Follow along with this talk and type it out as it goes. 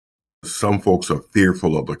because some folks are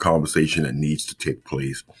fearful of the conversation that needs to take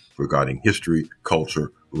place regarding history,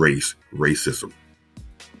 culture, race, racism.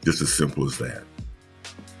 Just as simple as that.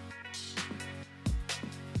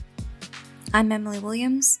 I'm Emily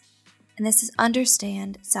Williams, and this is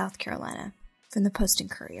Understand South Carolina from the Post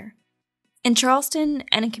and Courier. In Charleston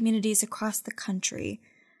and in communities across the country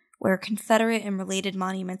where Confederate and related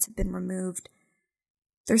monuments have been removed,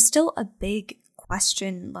 there's still a big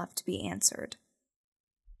question left to be answered.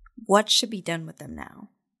 What should be done with them now?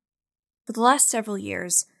 For the last several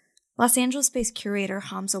years, Los Angeles-based curator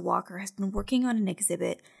Hamza Walker has been working on an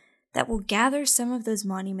exhibit that will gather some of those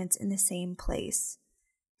monuments in the same place,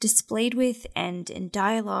 displayed with and in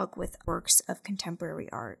dialogue with works of contemporary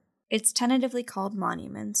art. It's tentatively called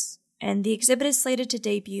Monuments, and the exhibit is slated to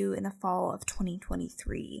debut in the fall of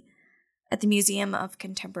 2023 at the Museum of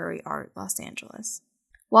Contemporary Art, Los Angeles.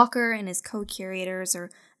 Walker and his co-curators are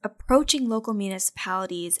approaching local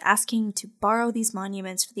municipalities asking to borrow these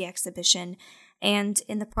monuments for the exhibition, and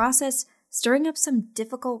in the process, stirring up some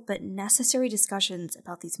difficult but necessary discussions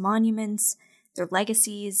about these monuments, their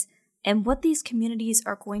legacies, and what these communities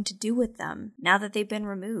are going to do with them now that they've been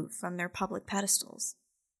removed from their public pedestals.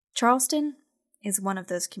 Charleston is one of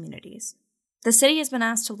those communities. The city has been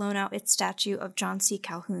asked to loan out its statue of John C.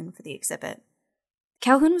 Calhoun for the exhibit.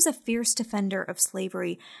 Calhoun was a fierce defender of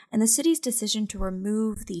slavery, and the city's decision to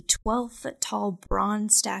remove the 12-foot-tall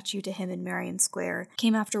bronze statue to him in Marion Square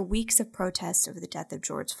came after weeks of protests over the death of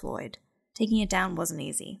George Floyd. Taking it down wasn't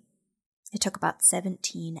easy. It took about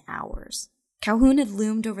 17 hours. Calhoun had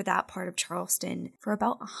loomed over that part of Charleston for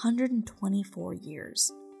about 124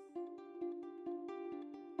 years.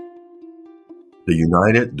 The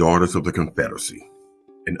United Daughters of the Confederacy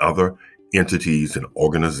and other entities and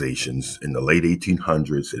organizations in the late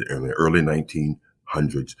 1800s and in the early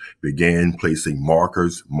 1900s began placing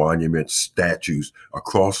markers, monuments, statues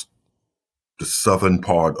across the southern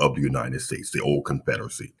part of the United States, the old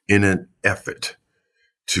Confederacy, in an effort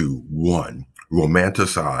to, one,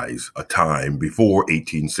 romanticize a time before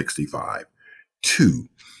 1865, two,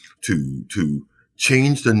 to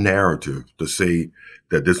change the narrative to say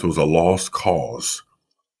that this was a lost cause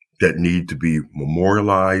that needed to be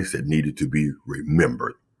memorialized, that needed to be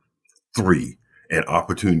remembered. Three, an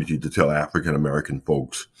opportunity to tell African American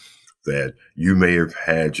folks that you may have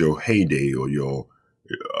had your heyday or your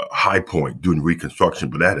high point during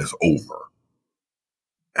Reconstruction, but that is over.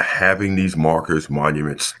 Having these markers,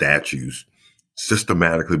 monuments, statues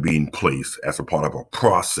systematically being placed as a part of a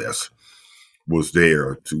process was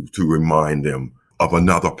there to remind them of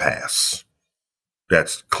another past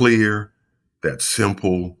that's clear, that's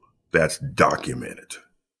simple, that's documented.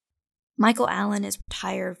 Michael Allen is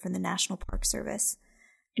retired from the National Park Service,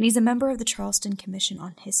 and he's a member of the Charleston Commission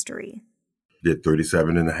on History. Did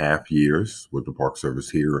 37 and a half years with the Park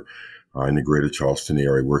Service here in the greater Charleston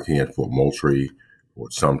area, working at Fort Moultrie,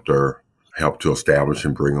 Fort Sumter, helped to establish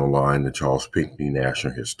and bring online the Charles Pinckney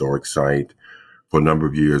National Historic Site. For a number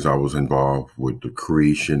of years, I was involved with the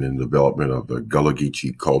creation and development of the Gullah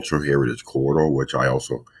Geechee Cultural Heritage Corridor, which I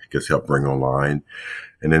also helped bring online.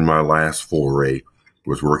 And then my last foray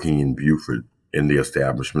was working in Beaufort in the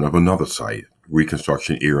establishment of another site,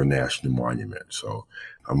 Reconstruction Era National Monument. So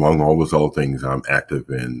among all those other things, I'm active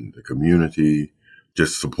in the community,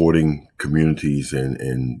 just supporting communities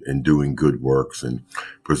and doing good works and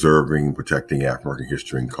preserving, protecting African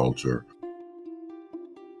history and culture.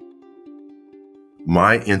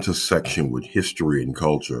 My intersection with history and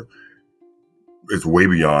culture is way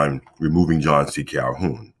beyond removing John C.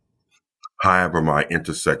 Calhoun. However, my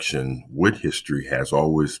intersection with history has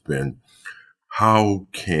always been, how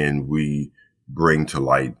can we bring to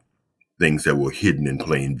light things that were hidden in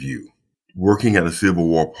plain view? Working at a Civil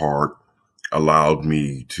War park allowed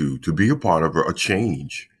me to be a part of a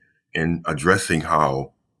change in addressing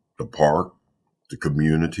how the park, the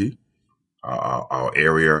community, our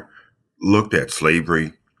area looked at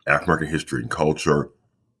slavery, African history and culture,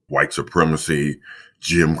 white supremacy,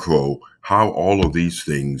 Jim Crow, how all of these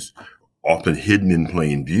things, often hidden in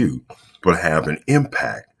plain view, but have an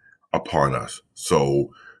impact upon us.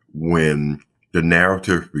 So when the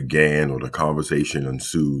narrative began or the conversation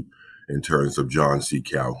ensued in terms of John C.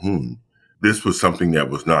 Calhoun, this was something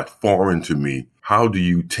that was not foreign to me. How do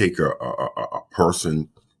you take a person,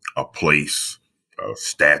 a place, a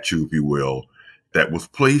statue, if you will, that was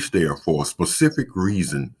placed there for a specific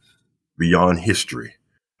reason beyond history?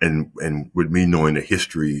 And with me knowing the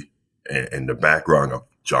history and the background of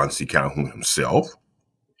John C. Calhoun himself,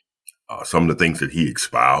 some of the things that he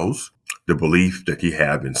espoused, the belief that he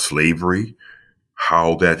had in slavery,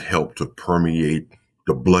 how that helped to permeate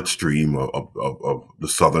the bloodstream of the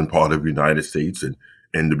southern part of the United States and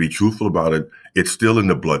And to be truthful about it, it's still in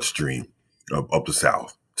the bloodstream of the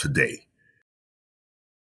South today.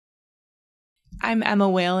 I'm Emma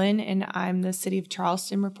Whalen, and I'm the City of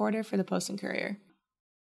Charleston reporter for the Post and Courier.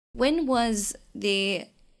 When was the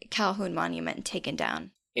Calhoun Monument taken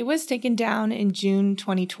down? It was taken down in June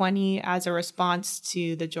 2020 as a response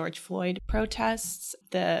to the George Floyd protests.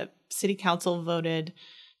 The city council voted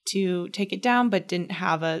to take it down, but didn't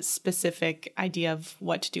have a specific idea of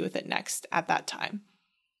what to do with it next at that time.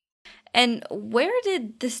 And where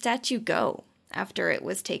did the statue go after it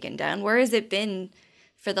was taken down? Where has it been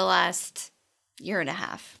for the last year and a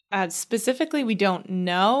half? Specifically, we don't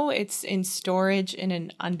know. It's in storage in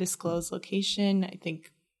an undisclosed location. I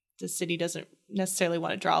think the city doesn't necessarily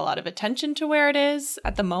want to draw a lot of attention to where it is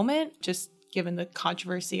at the moment, just given the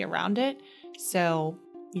controversy around it. So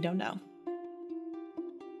we don't know.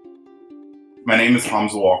 My name is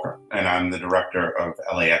Hamza Walker, and I'm the director of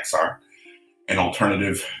LAXR, an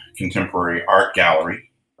alternative contemporary art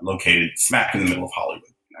gallery located smack in the middle of Hollywood.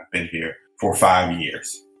 I've been here for 5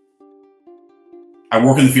 years. I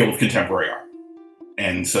work in the field of contemporary art.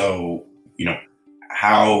 And so,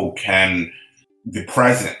 how can the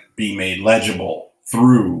present be made legible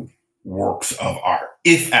through works of art,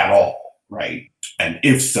 if at all, right? And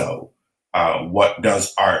if so, what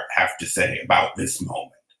does art have to say about this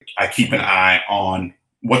moment? I keep an eye on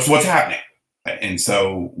what's happening. And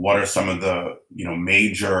so what are some of the,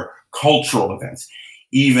 major cultural events,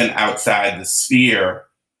 even outside the sphere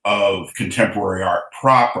of contemporary art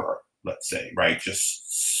proper, let's say, right?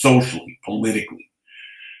 Just socially, politically.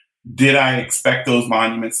 Did I expect those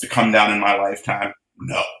monuments to come down in my lifetime?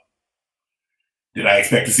 No. Did I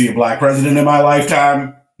expect to see a Black president in my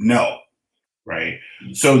lifetime? No. Right?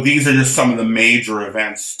 So these are just some of the major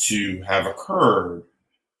events to have occurred,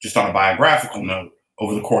 just on a biographical note,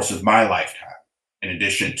 over the course of my lifetime, in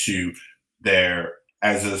addition to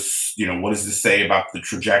what does this say about the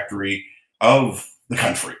trajectory of the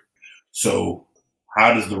country? So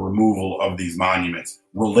how does the removal of these monuments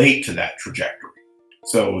relate to that trajectory?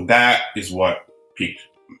 So that is what piqued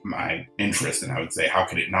my interest, and I would say, how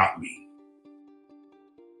could it not be?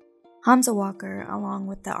 Hamza Walker, along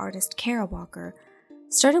with the artist Kara Walker,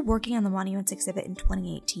 started working on the monuments exhibit in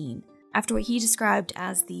 2018, after what he described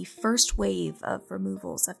as the first wave of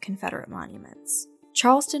removals of Confederate monuments.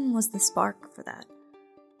 Charleston was the spark for that,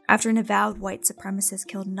 after an avowed white supremacist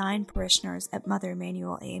killed 9 parishioners at Mother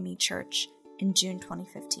Emanuel AME Church in June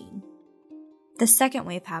 2015. The second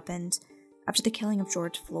wave happened after the killing of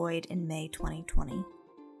George Floyd in May 2020.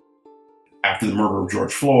 After the murder of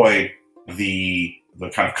George Floyd, the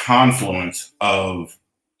kind of confluence of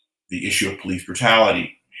the issue of police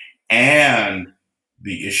brutality and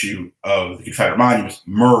the issue of the Confederate monuments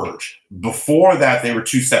merged. Before that, they were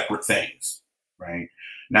two separate things, right?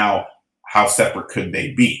 Now, how separate could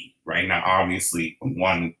they be, right? Now, obviously,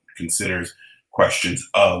 one considers questions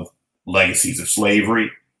of legacies of slavery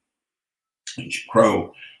and Jim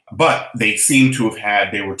Crow, but they seem to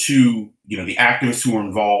have they were two, the activists who were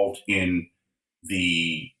involved in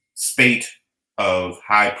the spate of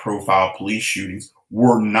high-profile police shootings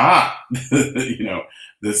were not,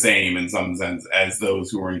 the same in some sense as those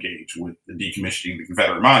who were engaged with the decommissioning of the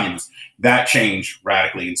Confederate monuments. That changed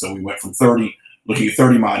radically, and so we went from looking at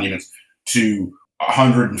 30 monuments to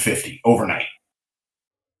 150 overnight.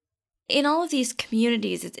 In all of these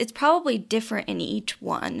communities, it's probably different in each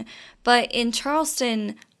one, but in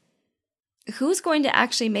Charleston, who's going to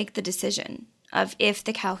actually make the decision of if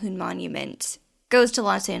the Calhoun Monument goes to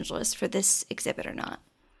Los Angeles for this exhibit or not?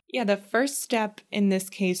 Yeah, the first step in this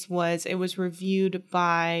case was it was reviewed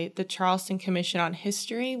by the Charleston Commission on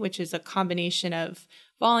History, which is a combination of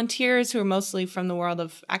volunteers who are mostly from the world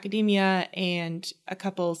of academia and a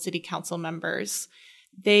couple city council members.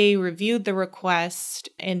 They reviewed the request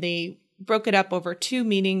and they broke it up over 2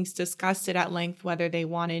 meetings, discussed it at length, whether they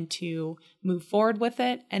wanted to move forward with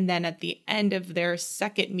it. And then at the end of their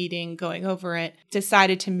second meeting going over it,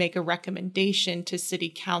 decided to make a recommendation to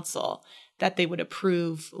city council that they would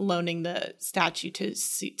approve loaning the statue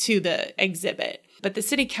to the exhibit. But the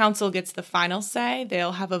city council gets the final say.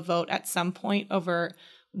 They'll have a vote at some point over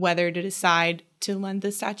whether to decide to lend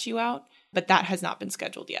the statue out, but that has not been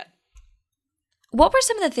scheduled yet. What were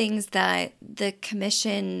some of the things that the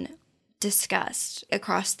commission discussed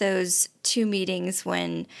across those 2 meetings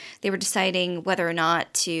when they were deciding whether or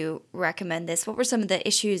not to recommend this? What were some of the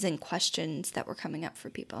issues and questions that were coming up for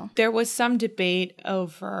people? There was some debate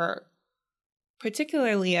over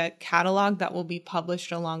particularly a catalog that will be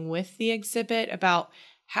published along with the exhibit about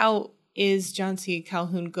how is John C.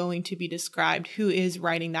 Calhoun going to be described, who is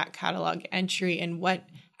writing that catalog entry, and what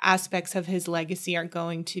aspects of his legacy are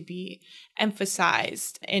going to be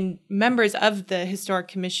emphasized. And members of the Historic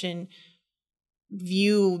Commission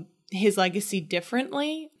view his legacy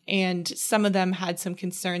differently. And some of them had some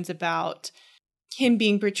concerns about him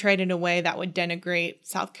being portrayed in a way that would denigrate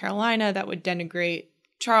South Carolina, that would denigrate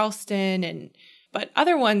Charleston. But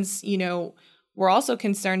other ones, were also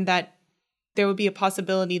concerned that there would be a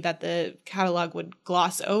possibility that the catalog would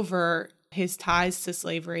gloss over his ties to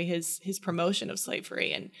slavery, his promotion of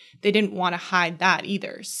slavery, and they didn't want to hide that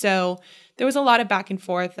either. So there was a lot of back and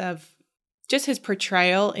forth of just his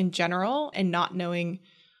portrayal in general and not knowing,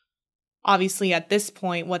 obviously, at this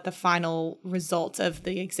point, what the final result of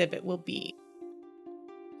the exhibit will be.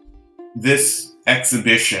 This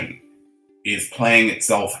exhibition is playing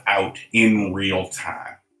itself out in real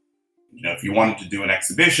time. If you wanted to do an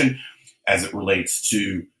exhibition as it relates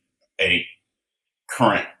to a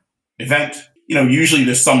current event, usually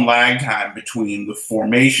there's some lag time between the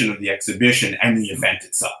formation of the exhibition and the event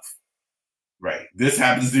itself, right? This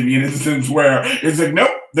happens to be an instance where it's like,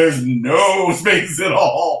 nope, there's no space at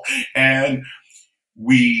all. And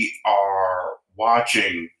we are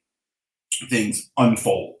watching things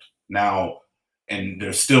unfold now. And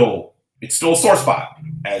it's still a sore spot,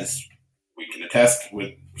 as we can attest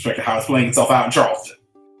with respect to how it's playing itself out in Charleston.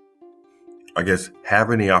 I guess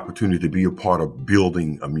having the opportunity to be a part of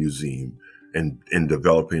building a museum and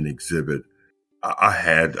developing an exhibit, I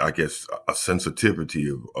had, I guess, a sensitivity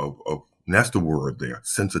of and that's the word there,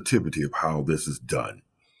 sensitivity of how this is done.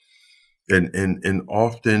 And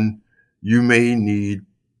often you may need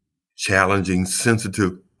challenging,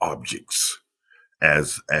 sensitive objects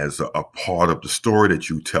as a part of the story that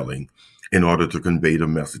you're telling in order to convey the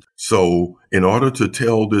message. So in order to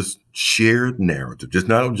tell this shared narrative, just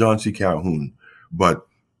not of John C. Calhoun, but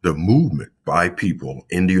the movement by people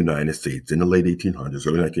in the United States in the late 1800s,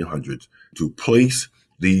 early 1900s, to place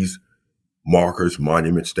these markers,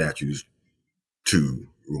 monuments, statues to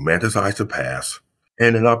romanticize the past,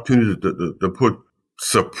 and an opportunity to put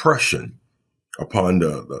suppression upon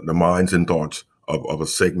the minds and thoughts of a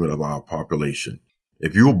segment of our population.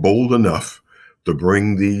 If you're bold enough to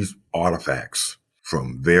bring these artifacts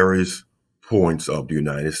from various points of the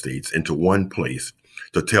United States into one place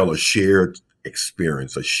to tell a shared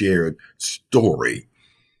experience, a shared story,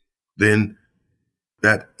 then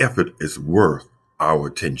that effort is worth our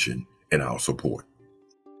attention and our support.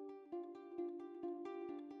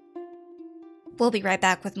 We'll be right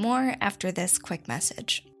back with more after this quick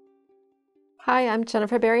message. Hi, I'm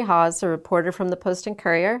Jennifer Berry Hawes, a reporter from the Post and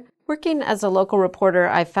Courier. Working as a local reporter,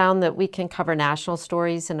 I found that we can cover national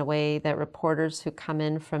stories in a way that reporters who come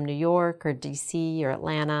in from New York or DC or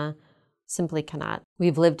Atlanta simply cannot.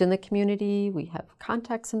 We've lived in the community, we have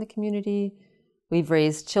contacts in the community, we've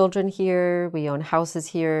raised children here, we own houses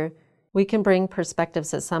here. We can bring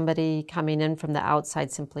perspectives that somebody coming in from the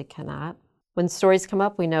outside simply cannot. When stories come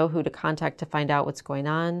up, we know who to contact to find out what's going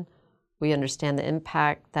on. We understand the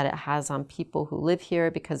impact that it has on people who live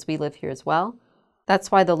here because we live here as well.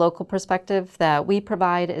 That's why the local perspective that we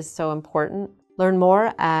provide is so important. Learn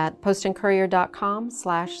more at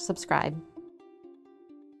postandcourier.com/subscribe.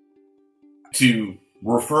 To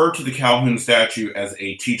refer to the Calhoun statue as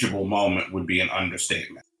a teachable moment would be an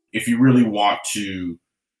understatement. If you really want to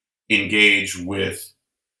engage with,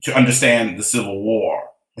 to understand the Civil War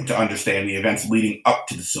and to understand the events leading up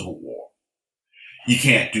to the Civil War, you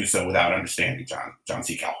can't do so without understanding John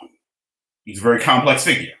C. Calhoun. He's a very complex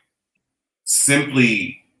figure.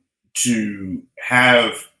 Simply to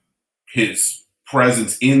have his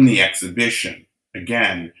presence in the exhibition,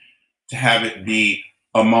 again, to have it be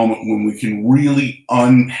a moment when we can really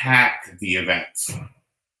unpack the events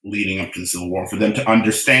leading up to the Civil War, for them to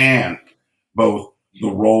understand both the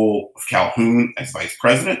role of Calhoun as vice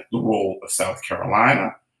president, the role of South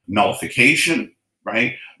Carolina, nullification,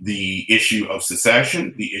 right? The issue of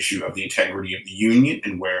secession, the issue of the integrity of the Union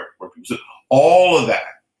and where people sit. All of that.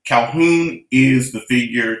 Calhoun is the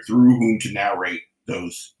figure through whom to narrate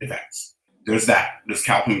those events. There's that. There's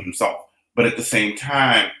Calhoun himself. But at the same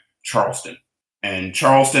time, Charleston. And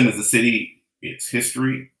Charleston is a city, its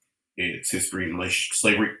history in relation to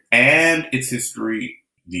slavery, and its history,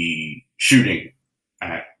 the shooting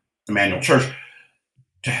at Emmanuel Church,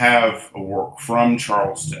 to have a work from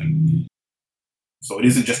Charleston. So it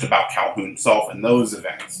isn't just about Calhoun himself and those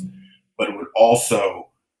events, but it would also,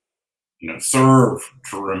 serve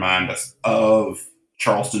to remind us of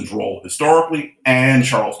Charleston's role historically and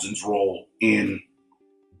Charleston's role in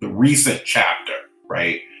the recent chapter,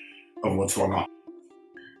 right, of what's going on.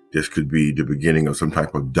 This could be the beginning of some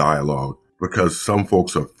type of dialogue, because some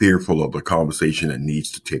folks are fearful of the conversation that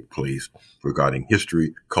needs to take place regarding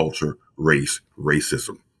history, culture, race,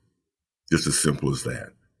 racism. Just as simple as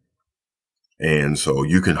that. And so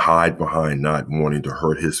you can hide behind not wanting to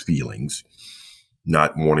hurt his feelings,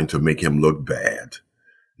 not wanting to make him look bad,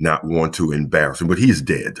 not want to embarrass him, but he's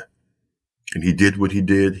dead. And he did what he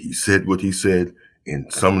did. He said what he said.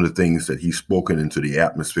 And some of the things that he's spoken into the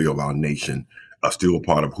atmosphere of our nation are still a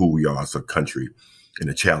part of who we are as a country and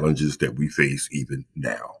the challenges that we face even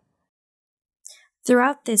now.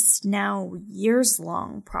 Throughout this now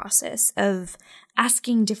years-long process of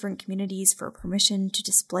asking different communities for permission to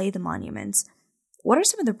display the monuments, what are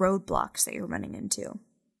some of the roadblocks that you're running into?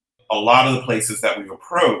 A lot of the places that we've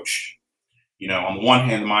approached, on the one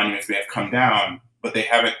hand, the monuments may have come down, but they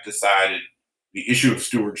haven't decided. The issue of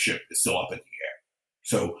stewardship is still up in the air.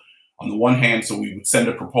 So on the one hand, we would send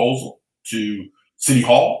a proposal to City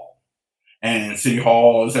Hall, and City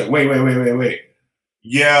Hall is like, wait.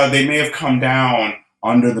 Yeah, they may have come down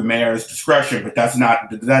under the mayor's discretion, but that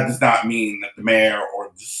does not mean that the mayor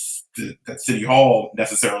or that City Hall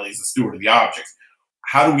necessarily is the steward of the objects.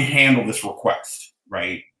 How do we handle this request,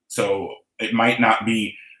 right? So it might not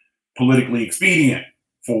be politically expedient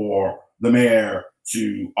for the mayor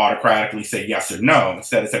to autocratically say yes or no.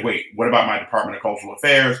 Instead, it's like, wait, what about my Department of Cultural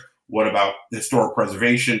Affairs? What about the Historic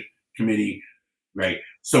Preservation Committee, right?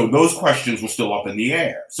 So those questions were still up in the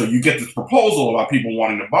air. So you get this proposal about people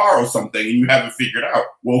wanting to borrow something and you haven't figured out,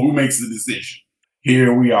 well, who makes the decision?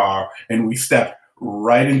 Here we are, and we step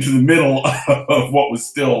right into the middle of what was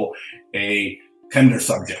still a tender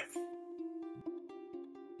subject.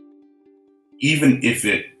 Even if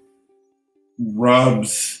it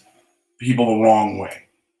rubs people the wrong way,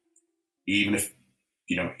 even if,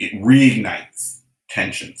 it reignites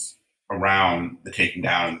tensions around the taking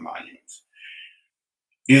down of the monuments,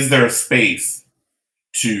 is there a space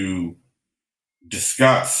to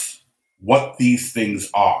discuss what these things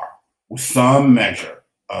are with some measure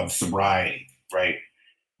of sobriety, right,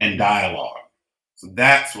 and dialogue? So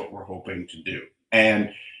that's what we're hoping to do.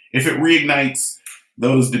 And if it reignites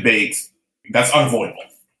those debates, that's unavoidable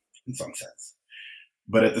in some sense.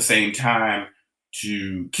 But at the same time,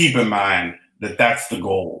 to keep in mind that that's the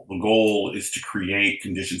goal. The goal is to create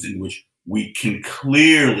conditions in which we can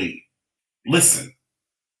clearly listen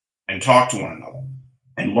and talk to one another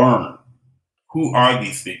and learn who are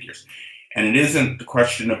these figures. And it isn't the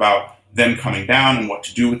question about them coming down and what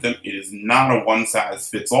to do with them. It is not a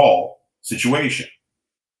one-size-fits-all situation.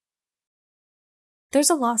 There's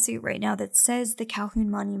a lawsuit right now that says the Calhoun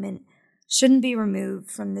Monument shouldn't be removed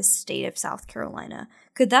from the state of South Carolina.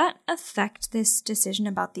 Could that affect this decision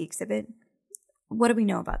about the exhibit? What do we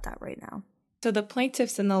know about that right now? So the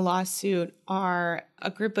plaintiffs in the lawsuit are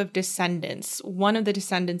a group of descendants. One of the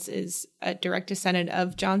descendants is a direct descendant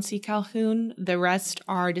of John C. Calhoun. The rest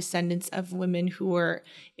are descendants of women who were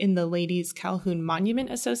in the Ladies Calhoun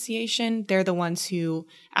Monument Association. They're the ones who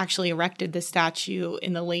actually erected the statue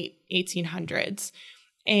in the late 1800s.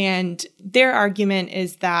 And their argument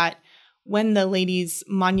is that when the Ladies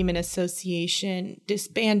Monument Association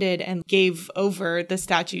disbanded and gave over the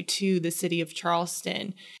statue to the city of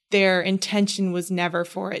Charleston, their intention was never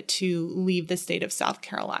for it to leave the state of South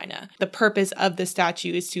Carolina. The purpose of the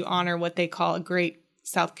statue is to honor what they call a great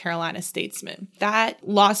South Carolina statesman. That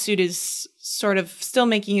lawsuit is sort of still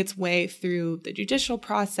making its way through the judicial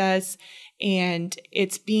process, and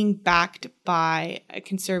it's being backed by a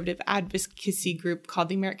conservative advocacy group called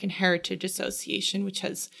the American Heritage Association, which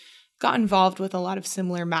has got involved with a lot of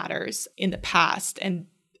similar matters in the past. And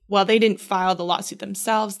while they didn't file the lawsuit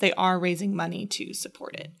themselves, they are raising money to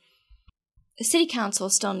support it. The city council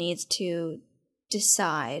still needs to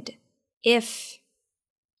decide if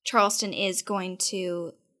Charleston is going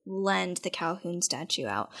to lend the Calhoun statue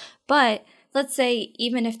out. But let's say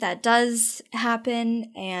even if that does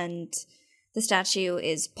happen and the statue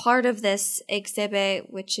is part of this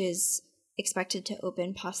exhibit, which is expected to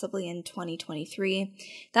open possibly in 2023,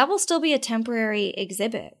 that will still be a temporary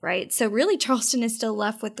exhibit, right? So really Charleston is still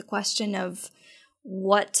left with the question of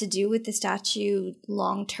what to do with the statue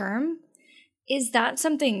long term. Is that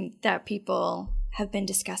something that people have been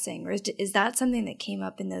discussing, or is that something that came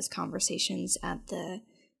up in those conversations at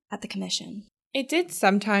the commission? It did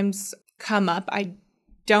sometimes come up. I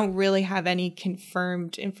don't really have any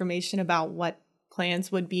confirmed information about what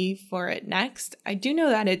plans would be for it next. I do know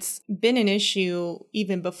that it's been an issue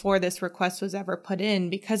even before this request was ever put in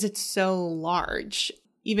because it's so large.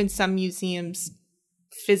 Even some museums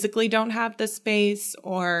physically don't have the space,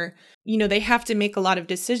 or, they have to make a lot of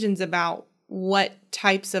decisions about what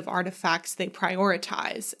types of artifacts they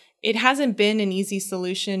prioritize. It hasn't been an easy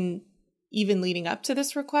solution even leading up to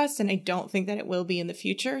this request, and I don't think that it will be in the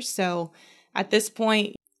future. So at this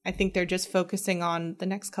point, I think they're just focusing on the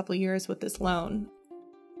next couple of years with this loan.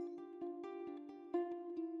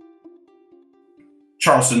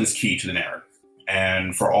 Charleston is key to the narrative.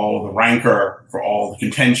 And for all the rancor, for all the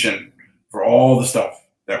contention, for all the stuff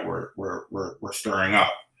that we're stirring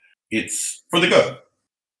up, it's for the good.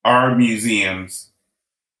 Our museum's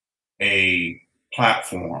a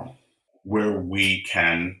platform where we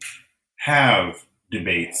can have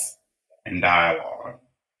debates and dialogue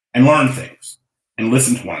and learn things and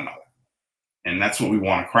listen to one another. And that's what we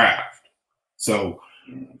want to craft. So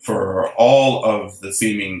for all of the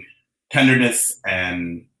seeming tenderness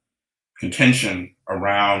and contention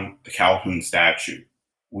around the Calhoun statue,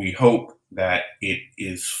 we hope that it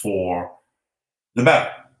is for the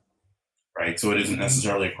better, right? So it isn't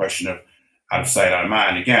necessarily a question of out of sight, out of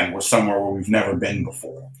mind. Again, we're somewhere where we've never been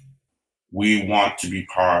before. We want to be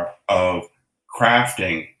part of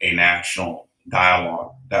crafting a national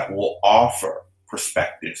dialogue that will offer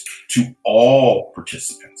perspectives to all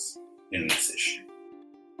participants in this issue.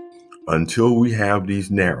 Until we have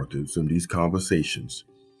these narratives and these conversations,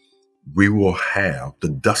 we will have the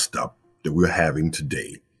dust up that we're having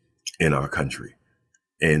today in our country.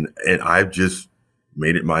 And I've just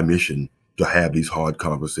made it my mission to have these hard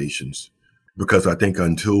conversations, because I think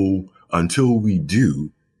until we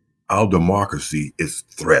do, our democracy is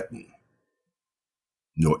threatened.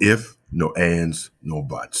 No if, no ands, no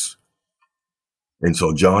buts. And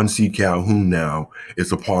so John C. Calhoun now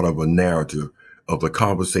is a part of a narrative of the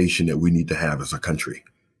conversation that we need to have as a country.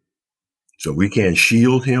 So we can't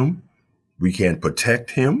shield him. We can't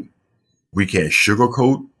protect him. We can't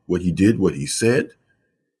sugarcoat what he did, what he said.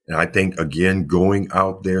 And I think, again, going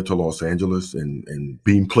out there to Los Angeles and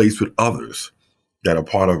being placed with others that are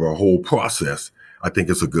part of our whole process, I think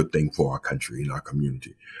it's a good thing for our country and our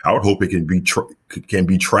community. I would hope it can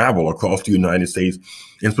be travel across the United States,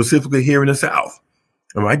 and specifically here in the South.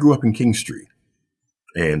 I mean, I grew up in King Street,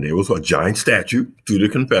 and there was a giant statue to the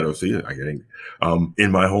Confederacy, I think,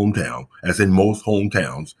 in my hometown, as in most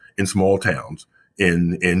hometowns in small towns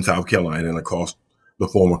in South Carolina and across the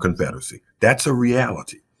former Confederacy. That's a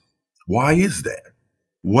reality. Why is that?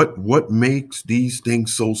 What makes these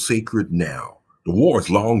things so sacred now? The war is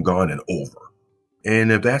long gone and over.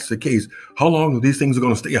 And if that's the case, how long are these things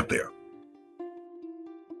going to stay up there?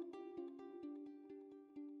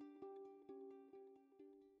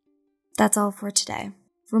 That's all for today.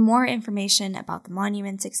 For more information about the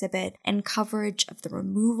monuments exhibit and coverage of the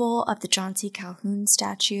removal of the John C. Calhoun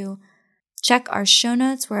statue, check our show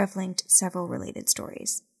notes where I've linked several related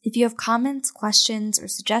stories. If you have comments, questions, or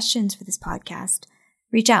suggestions for this podcast,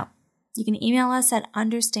 reach out. You can email us at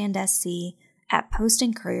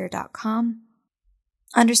understandsc@postandcourier.com.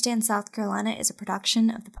 Understand South Carolina is a production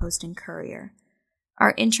of the Post and Courier.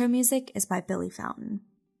 Our intro music is by Billy Fountain.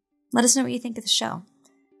 Let us know what you think of the show.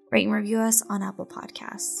 Rate and review us on Apple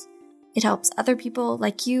Podcasts. It helps other people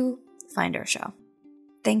like you find our show.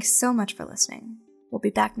 Thanks so much for listening. We'll be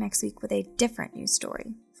back next week with a different news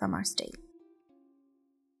story from our state.